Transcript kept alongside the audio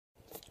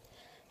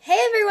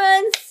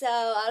So,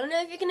 I don't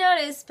know if you can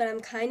notice, but I'm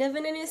kind of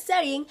in a new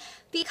setting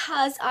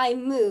because I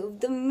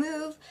moved. The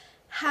move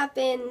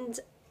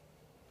happened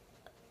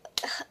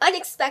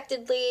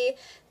unexpectedly.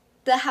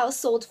 The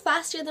house sold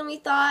faster than we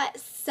thought,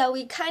 so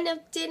we kind of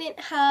didn't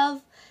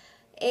have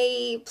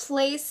a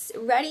place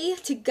ready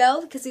to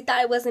go because we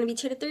thought it was going to be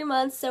 2 to 3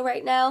 months. So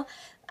right now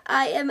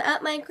I am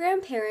at my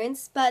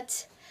grandparents',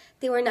 but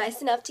they were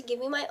nice enough to give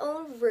me my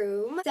own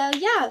room. So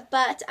yeah,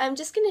 but I'm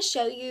just going to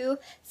show you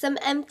some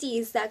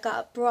empties that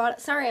got brought.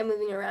 Sorry I'm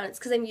moving around. It's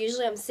because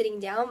I'm sitting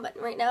down, but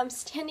right now I'm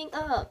standing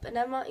up, and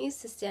I'm not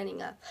used to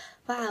standing up.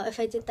 Wow, if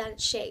I did that, it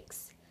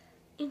shakes.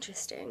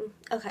 Interesting.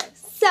 Okay,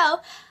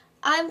 so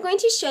I'm going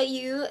to show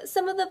you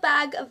some of the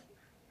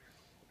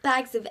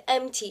bags of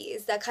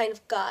empties that kind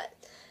of got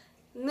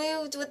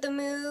moved with the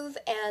move,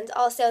 and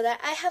also that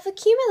I have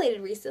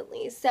accumulated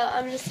recently. So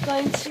I'm just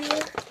going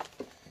to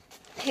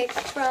pick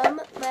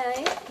from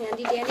my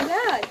handy dandy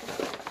bag.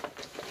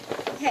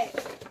 Okay,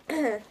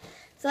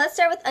 so let's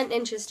start with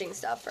uninteresting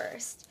stuff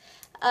first.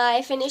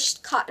 I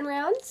finished cotton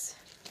rounds.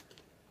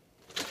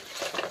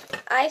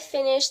 I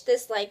finished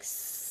this like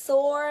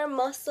sore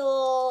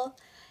muscle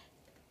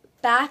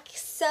back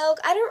soak.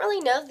 I don't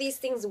really know if these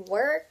things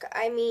work.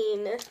 I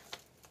mean,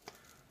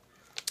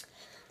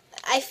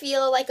 I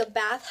feel like a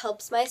bath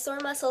helps my sore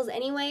muscles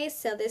anyway,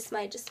 so this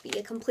might just be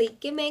a complete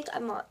gimmick.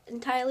 I'm not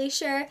entirely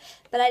sure,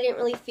 but I didn't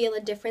really feel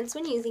a difference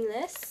when using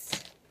this.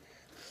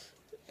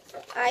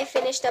 I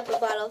finished up a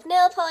bottle of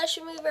nail polish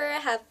remover. I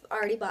have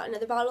already bought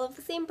another bottle of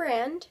the same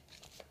brand.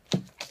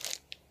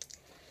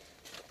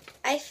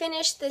 I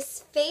finished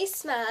this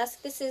face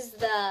mask. This is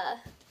the,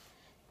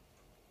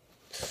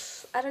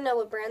 I don't know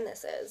what brand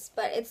this is,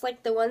 but it's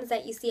like the ones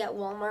that you see at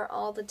Walmart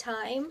all the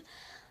time.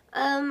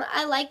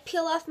 I like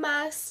peel-off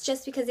masks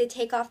just because they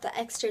take off the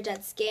extra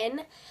dead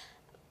skin,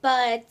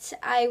 but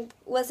I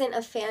wasn't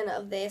a fan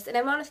of this, and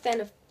I'm not a fan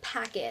of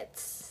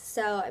packets,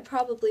 so I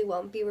probably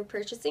won't be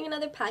repurchasing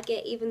another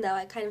packet, even though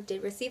I kind of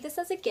did receive this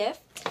as a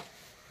gift.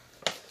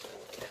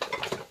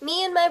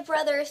 Me and my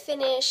brother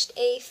finished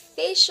a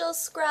facial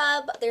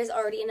scrub. There's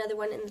already another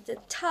one in the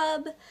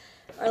tub,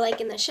 or like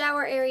in the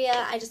shower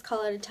area. I just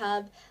call it a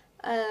tub.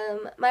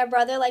 My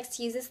brother likes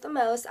to use this the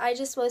most. I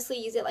just mostly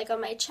use it like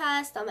on my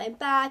chest, on my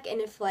back, and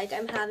if like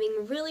I'm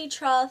having really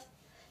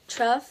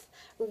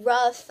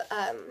rough,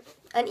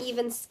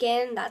 uneven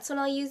skin, that's when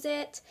I'll use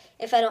it.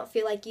 If I don't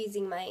feel like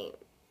using my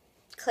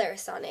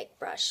Clarisonic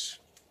brush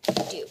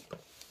dupe.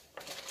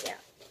 Yeah.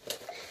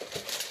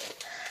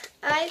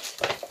 I'm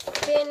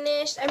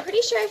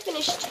pretty sure I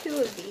finished 2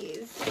 of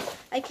these.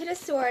 I could have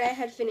sworn I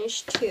had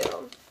finished 2.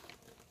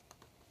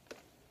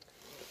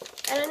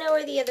 I don't know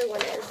where the other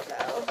one is,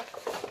 though.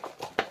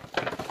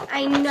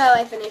 I know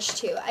I finished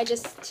 2. I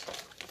just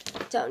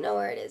don't know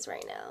where it is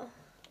right now.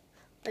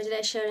 Or did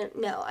I show it?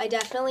 No, I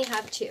definitely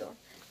have 2.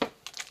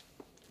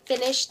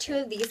 Finished 2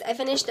 of these. I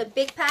finished a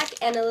big pack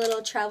and a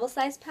little travel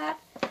size pack.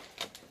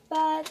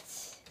 But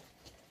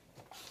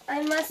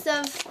I must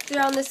have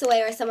thrown this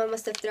away, or someone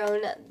must have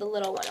thrown the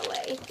little one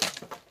away.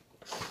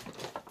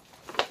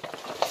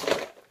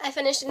 I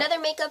finished another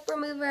makeup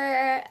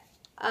remover.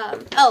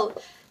 Oh.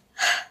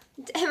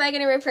 Am I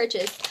going to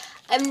repurchase?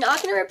 I'm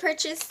not going to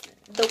repurchase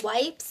the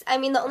wipes. I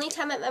mean, the only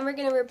time I'm ever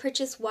going to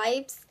repurchase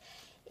wipes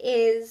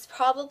is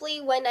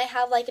probably when I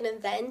have like an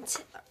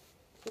event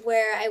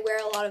where I wear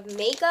a lot of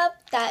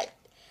makeup that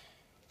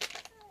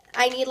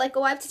I need like a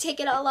wipe to take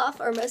it all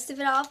off, or most of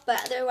it off,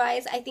 but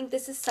otherwise I think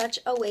this is such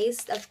a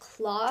waste of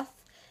cloth.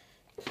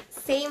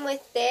 Same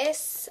with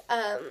this.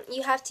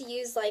 You have to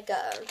use like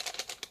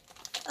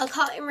a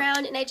cotton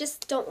round, and I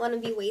just don't want to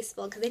be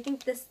wasteful because I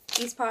think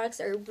these products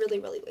are really,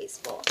 really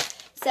wasteful.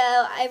 So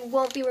I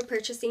won't be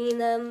repurchasing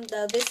them,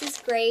 though this is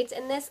great,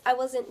 and this I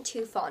wasn't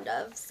too fond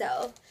of,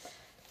 so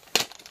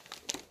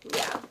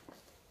yeah.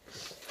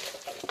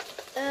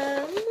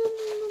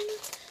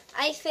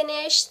 I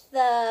finished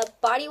the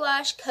body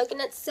wash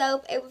coconut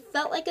soap. It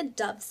felt like a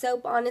Dove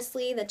soap,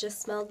 honestly, that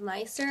just smelled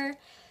nicer,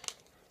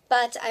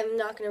 but I'm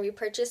not going to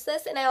repurchase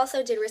this, and I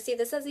also did receive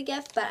this as a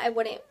gift, but I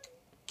wouldn't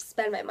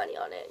spend my money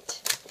on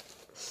it.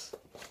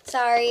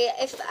 Sorry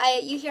if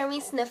you hear me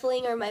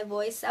sniffling or my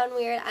voice sound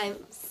weird. I'm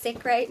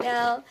sick right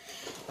now,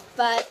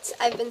 but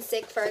I've been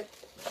sick for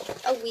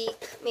a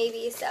week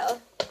maybe,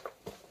 so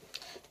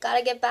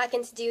gotta get back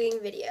into doing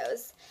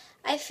videos.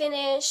 I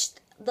finished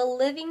the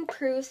Living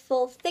Proof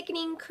Full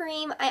Thickening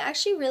Cream. I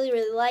actually really,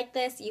 really like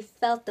this. You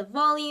felt the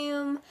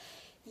volume.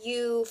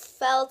 You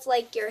felt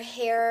like your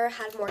hair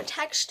had more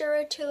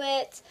texture to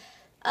it.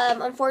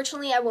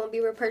 Unfortunately, I won't be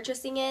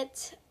repurchasing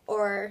it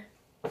or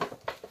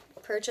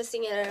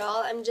purchasing it at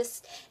all.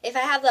 If I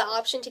have the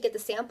option to get the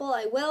sample,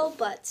 I will,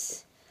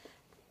 but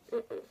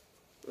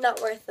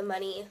not worth the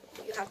money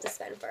you have to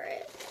spend for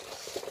it.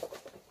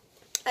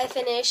 I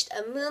finished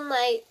a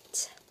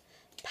Moonlight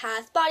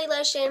Path body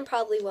lotion.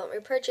 Probably won't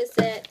repurchase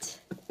it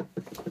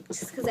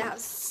just because I have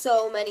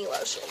so many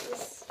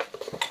lotions.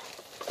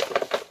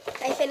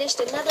 I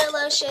finished another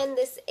lotion.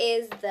 This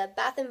is the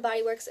Bath &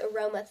 Body Works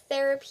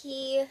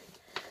Aromatherapy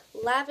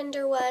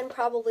lavender one.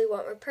 Probably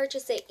won't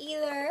repurchase it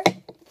either.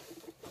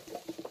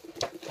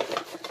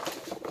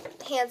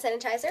 hand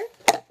sanitizer.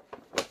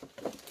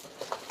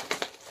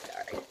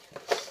 Sorry.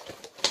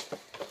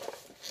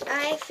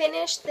 I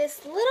finished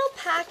this little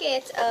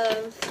packet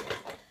of,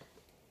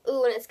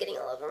 ooh, and it's getting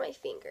all over my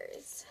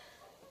fingers.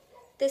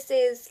 This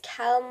is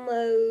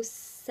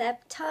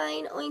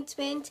calmoseptine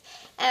ointment,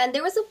 and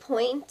there was a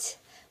point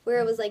where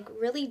it was like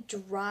really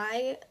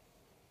dry.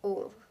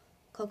 Oh,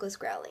 Coco's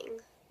growling.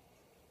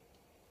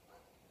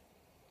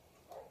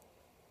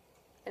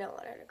 I don't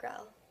want her to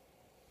growl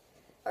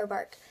or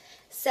bark.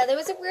 So there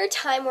was a weird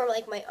time where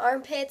like my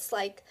armpits,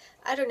 like,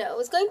 I don't know, it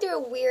was going through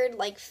a weird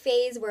like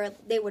phase where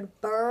they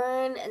would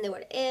burn and they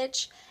would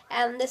itch,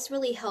 and this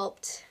really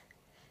helped.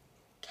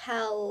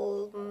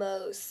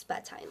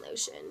 Calmoseptine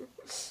lotion.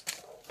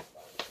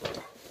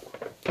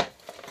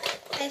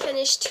 I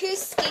finished 2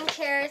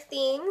 skincare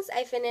things.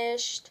 I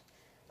finished,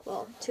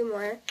 well, 2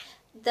 more.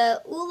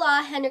 The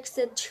Ulla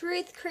Henriksen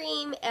Truth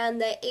Cream and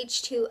the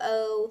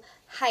H2O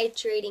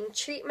Hydrating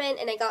Treatment,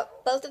 and I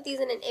got both of these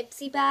in an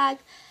Ipsy bag.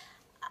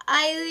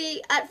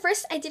 At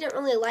first I didn't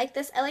really like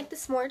this. I liked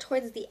this more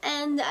towards the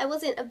end. I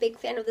wasn't a big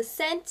fan of the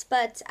scent,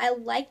 but I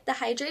liked the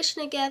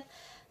hydration it gave,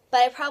 but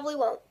I probably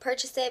won't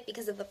purchase it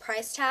because of the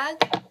price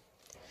tag.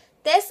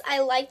 This I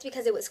liked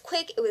because it was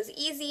quick, it was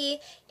easy,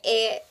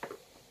 it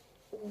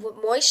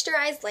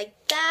moisturized like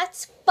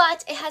that,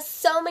 but it has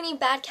so many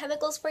bad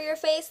chemicals for your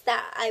face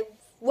that I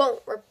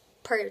won't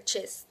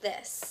purchase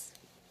this.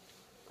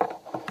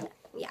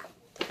 Yeah.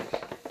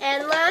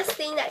 And last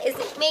thing that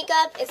isn't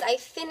makeup is I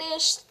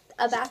finished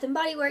a Bath &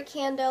 Body Works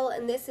candle,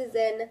 and this is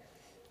in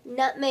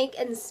Nutmeg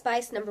and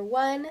Spice No.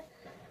 1.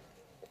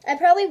 I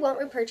probably won't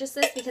repurchase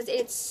this because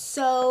it's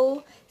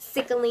so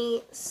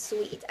sickeningly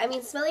sweet. I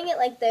mean, smelling it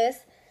like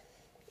this,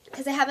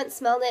 because I haven't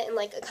smelled it in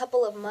like a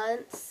couple of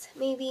months,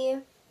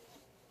 maybe.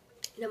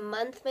 In a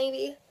month,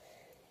 maybe.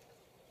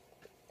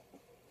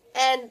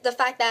 And the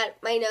fact that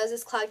my nose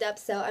is clogged up,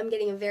 so I'm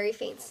getting a very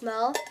faint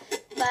smell.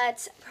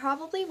 But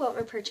probably won't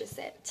repurchase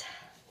it.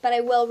 But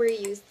I will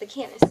reuse the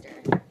canister.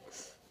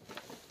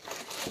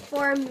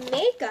 For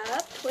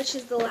makeup, which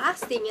is the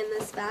last thing in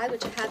this bag,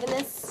 which I have in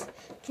this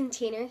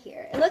container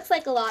here. It looks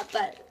like a lot,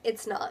 but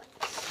it's not.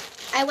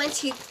 I went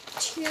to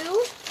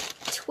 2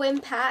 twin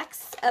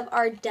packs of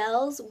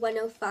Ardell's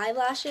 105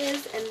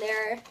 lashes, and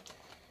there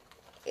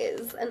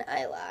is an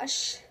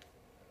eyelash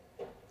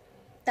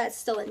that's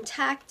still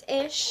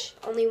intact-ish,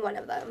 only one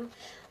of them.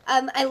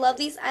 I love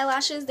these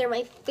eyelashes. They're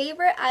my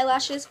favorite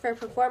eyelashes for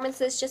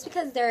performances just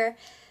because they're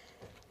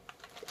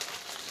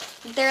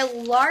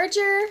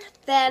larger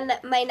than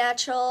my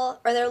natural,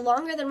 or they're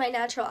longer than my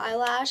natural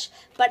eyelash,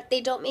 but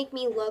they don't make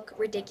me look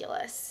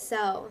ridiculous.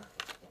 So,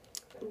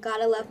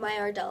 gotta love my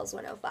Ardell's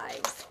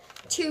 105s.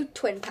 2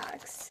 twin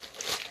packs.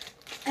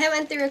 I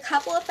went through a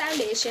couple of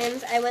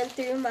foundations. I went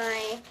through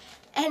my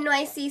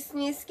NYC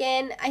Smooth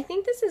Skin. I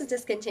think this is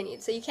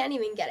discontinued, so you can't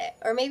even get it.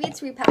 Or maybe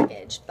it's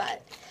repackaged,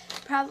 but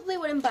probably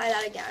wouldn't buy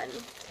that again.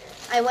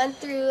 I went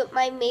through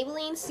my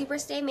Maybelline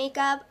Superstay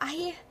makeup.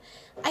 I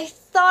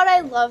thought I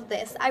loved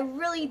this. I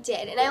really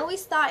did. And I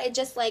always thought it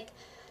just like,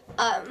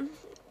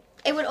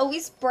 it would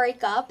always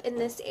break up in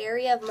this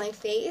area of my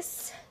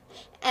face.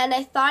 And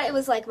I thought it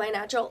was like my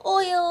natural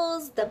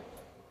oils, the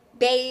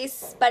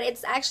base, but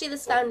it's actually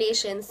this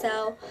foundation.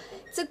 So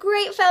it's a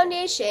great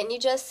foundation. You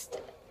just,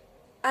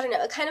 I don't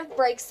know, it kind of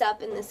breaks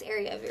up in this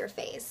area of your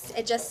face.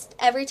 It just,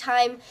 every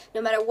time,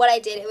 no matter what I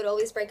did, it would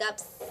always break up.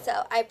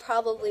 So I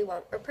probably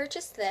won't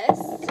repurchase this.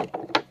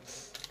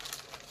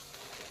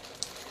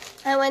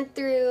 I went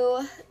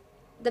through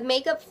the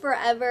Makeup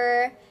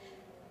Forever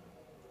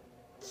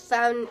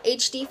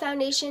HD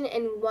foundation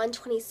in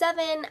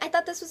 127. I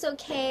thought this was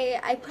okay.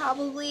 I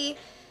probably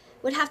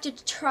would have to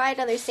try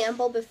another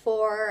sample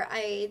before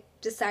I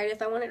decided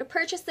if I wanted to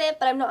purchase it,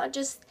 but I'm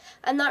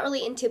not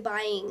really into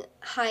buying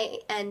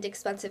high-end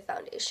expensive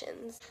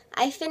foundations.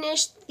 I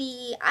finished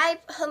the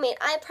homemade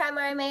eye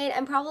primer I made.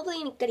 I'm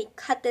probably going to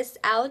cut this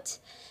out,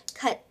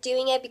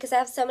 doing it, because I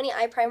have so many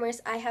eye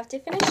primers I have to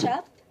finish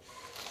up.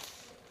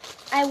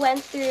 I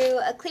went through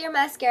a clear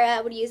mascara.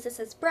 I would use this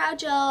as brow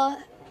gel.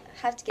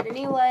 Have to get a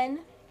new one.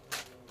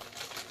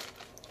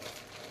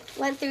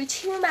 Went through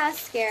 2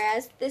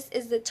 mascaras. This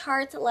is the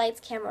Tarte Lights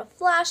Camera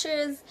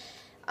Flashes.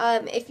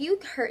 If you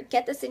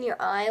get this in your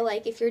eye,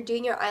 like if you're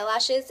doing your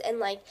eyelashes and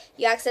like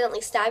you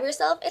accidentally stab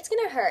yourself, it's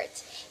gonna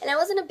hurt. And I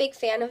wasn't a big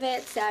fan of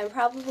it, so I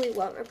probably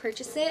won't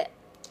repurchase it.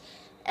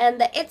 And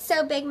the It's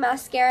So Big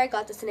mascara,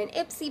 got this in an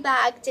Ipsy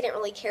bag. Didn't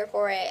really care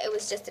for it. It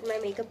was just in my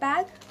makeup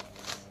bag.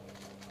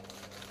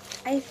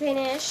 I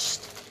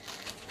finished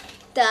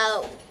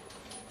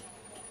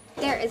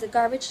there is a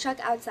garbage truck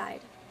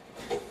outside.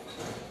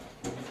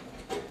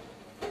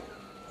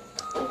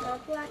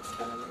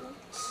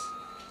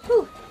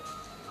 Whew.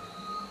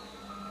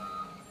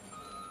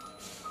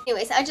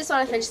 Anyways, I just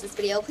want to finish this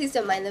video. Please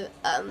don't mind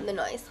the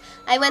noise.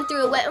 I went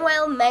through a Wet n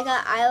Wild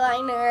Mega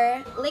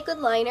Eyeliner Liquid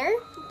Liner.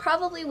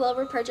 Probably will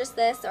repurchase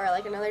this, or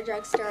like another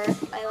drugstore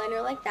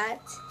eyeliner like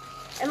that.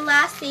 And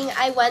last thing,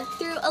 I went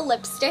through a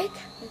lipstick.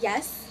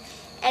 Yes.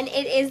 And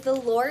it is the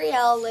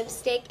L'Oreal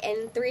lipstick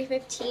in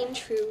 315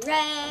 True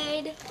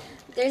Red.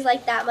 There's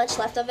like that much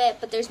left of it,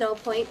 but there's no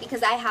point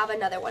because I have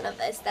another one of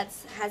this that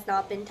has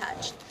not been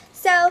touched.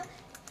 So,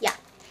 yeah.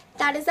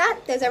 That is that.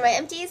 Those are my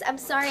empties. I'm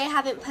sorry I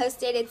haven't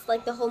posted. It's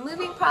like the whole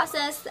moving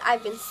process.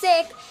 I've been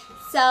sick.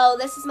 So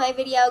this is my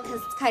video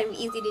because it's kind of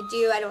easy to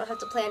do. I don't have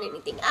to plan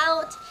anything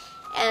out.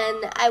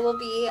 And I will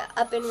be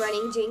up and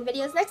running doing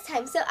videos next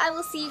time. So I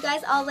will see you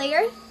guys all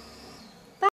later.